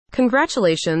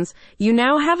Congratulations, you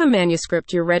now have a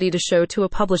manuscript you're ready to show to a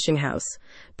publishing house.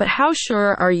 But how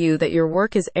sure are you that your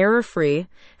work is error-free?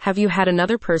 Have you had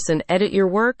another person edit your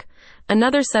work?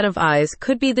 Another set of eyes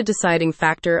could be the deciding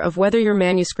factor of whether your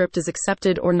manuscript is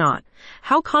accepted or not.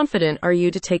 How confident are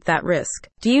you to take that risk?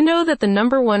 Do you know that the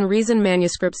number one reason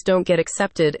manuscripts don't get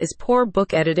accepted is poor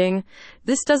book editing?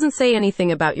 This doesn't say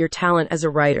anything about your talent as a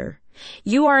writer.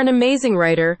 You are an amazing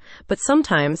writer, but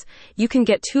sometimes you can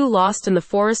get too lost in the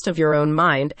forest of your own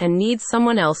mind and need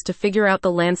someone else to figure out the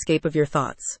landscape of your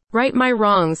thoughts. Right My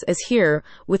Wrongs is here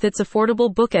with its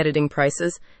affordable book editing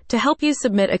prices to help you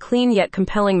submit a clean yet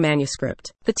compelling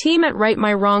manuscript. The team at Right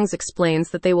My Wrongs explains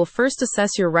that they will first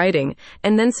assess your writing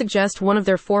and then suggest one of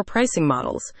their 4 pricing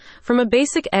models, from a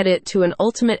basic edit to an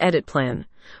ultimate edit plan.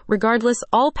 Regardless,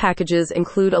 all packages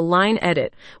include a line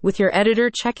edit, with your editor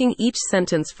checking each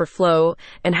sentence for flow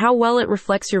and how well it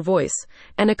reflects your voice,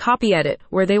 and a copy edit,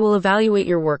 where they will evaluate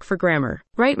your work for grammar.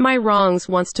 Right My Wrongs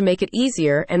wants to make it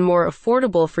easier and more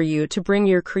affordable for you to bring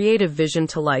your creative vision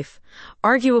to life.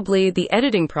 Arguably, the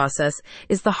editing process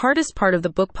is the hardest part of the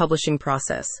book publishing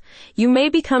process. You may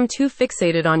become too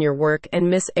fixated on your work and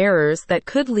miss errors that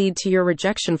could lead to your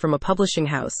rejection from a publishing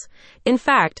house. In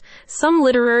fact, some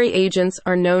literary agents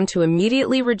are known to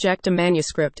immediately reject a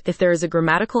manuscript if there is a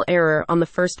grammatical error on the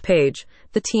first page,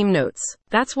 the team notes.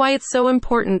 That's why it's so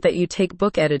important that you take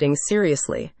book editing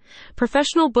seriously.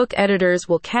 Professional book editors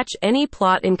will catch any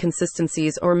plot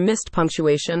inconsistencies or missed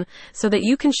punctuation so that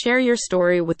you can share your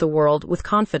story with the world with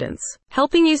confidence.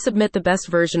 Helping you submit the best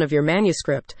version of your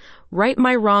manuscript, Right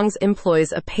My Wrongs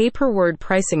employs a pay-per-word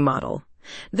pricing model.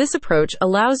 This approach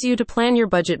allows you to plan your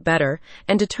budget better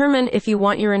and determine if you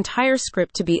want your entire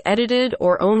script to be edited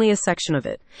or only a section of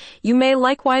it. You may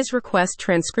likewise request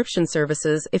transcription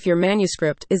services if your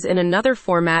manuscript is in another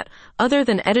format other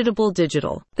than editable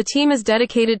digital. The team is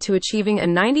dedicated to achieving a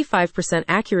 95%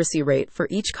 accuracy rate for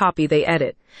each copy they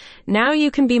edit. Now you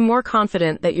can be more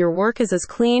confident that your work is as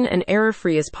clean and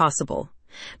error-free as possible.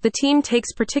 The team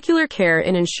takes particular care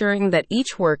in ensuring that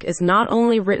each work is not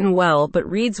only written well but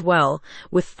reads well,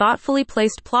 with thoughtfully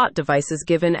placed plot devices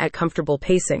given at comfortable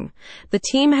pacing. The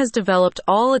team has developed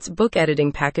all its book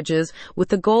editing packages with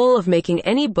the goal of making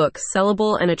any book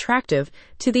sellable and attractive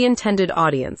to the intended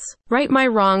audience. Right My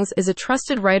Wrongs is a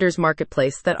trusted writers'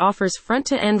 marketplace that offers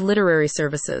front-to-end literary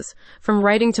services, from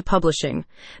writing to publishing.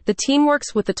 The team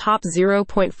works with the top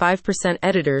 0.5%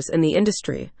 editors in the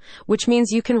industry, which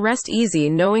means you can rest easy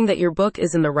knowing that your book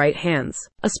is in the right hands.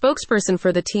 A spokesperson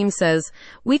for the team says,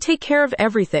 "We take care of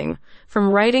everything, from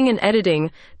writing and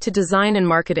editing to design and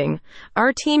marketing.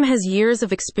 Our team has years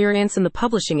of experience in the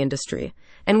publishing industry,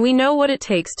 and we know what it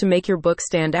takes to make your book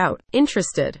stand out."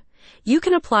 Interested? You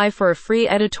can apply for a free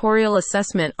editorial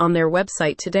assessment on their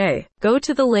website today. Go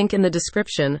to the link in the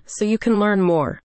description so you can learn more.